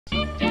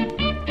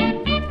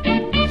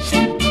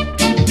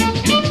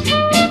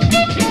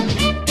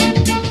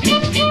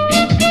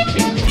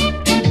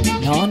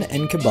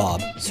and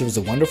Kabob serves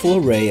a wonderful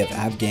array of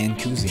Afghan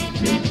cuisine.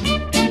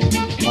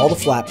 All the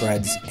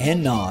flatbreads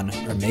and naan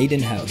are made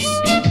in-house.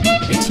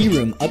 The tea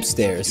room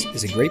upstairs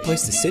is a great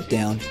place to sit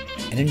down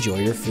and enjoy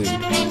your food.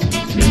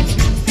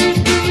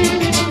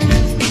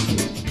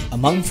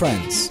 Among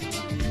friends,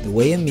 the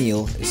way a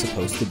meal is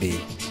supposed to be.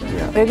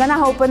 We're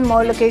gonna open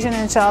more locations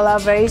inshallah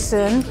very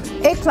soon.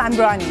 Eggplant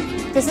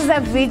biryani. This is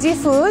a veggie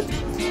food.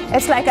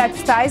 It's like an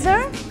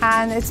appetizer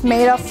and it's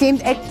made of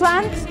steamed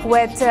eggplant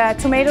with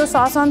tomato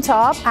sauce on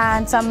top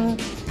and some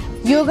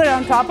yogurt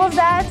on top of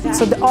that.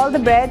 So all the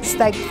breads,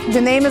 like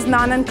the name is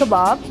Naan and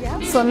Kabob.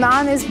 So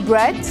naan is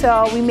bread,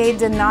 so we made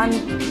the naan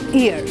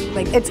here.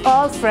 Like it's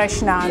all fresh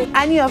naan.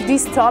 Any of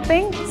these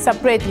topping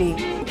separately.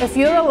 If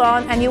you're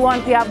alone and you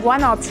have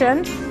one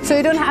option, so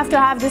you don't have to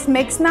have this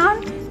mixed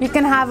naan. You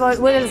can have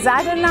with a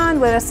za'atar naan,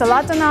 with a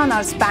salata naan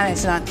or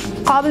Spanish naan.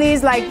 Qabli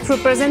is like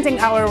representing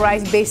our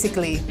rice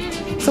basically.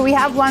 So we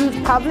have one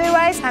Qabli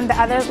rice and the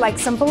other is like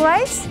simple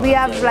rice. We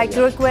have like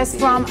requests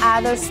from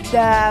other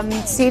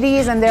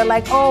cities and they're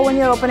like, oh, when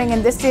you're opening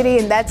in this city,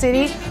 in that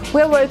city.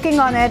 We're working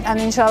on it and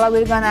inshallah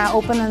we're gonna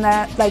open in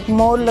like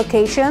more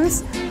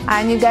locations.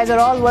 And you guys are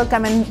all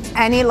welcome in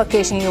any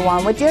location you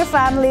want. With your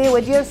family,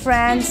 with your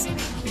friends.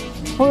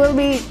 We will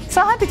be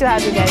so happy to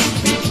have you guys.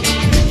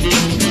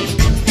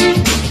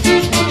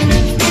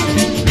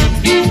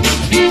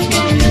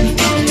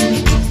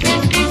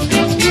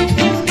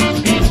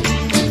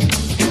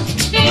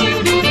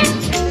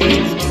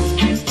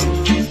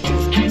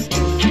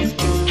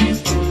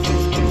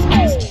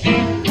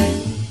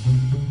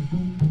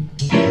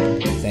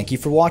 Thank you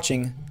for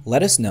watching.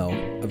 Let us know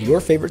of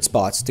your favorite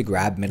spots to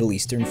grab Middle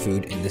Eastern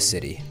food in the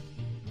city.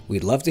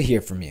 We'd love to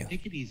hear from you.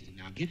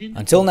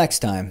 Until next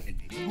time.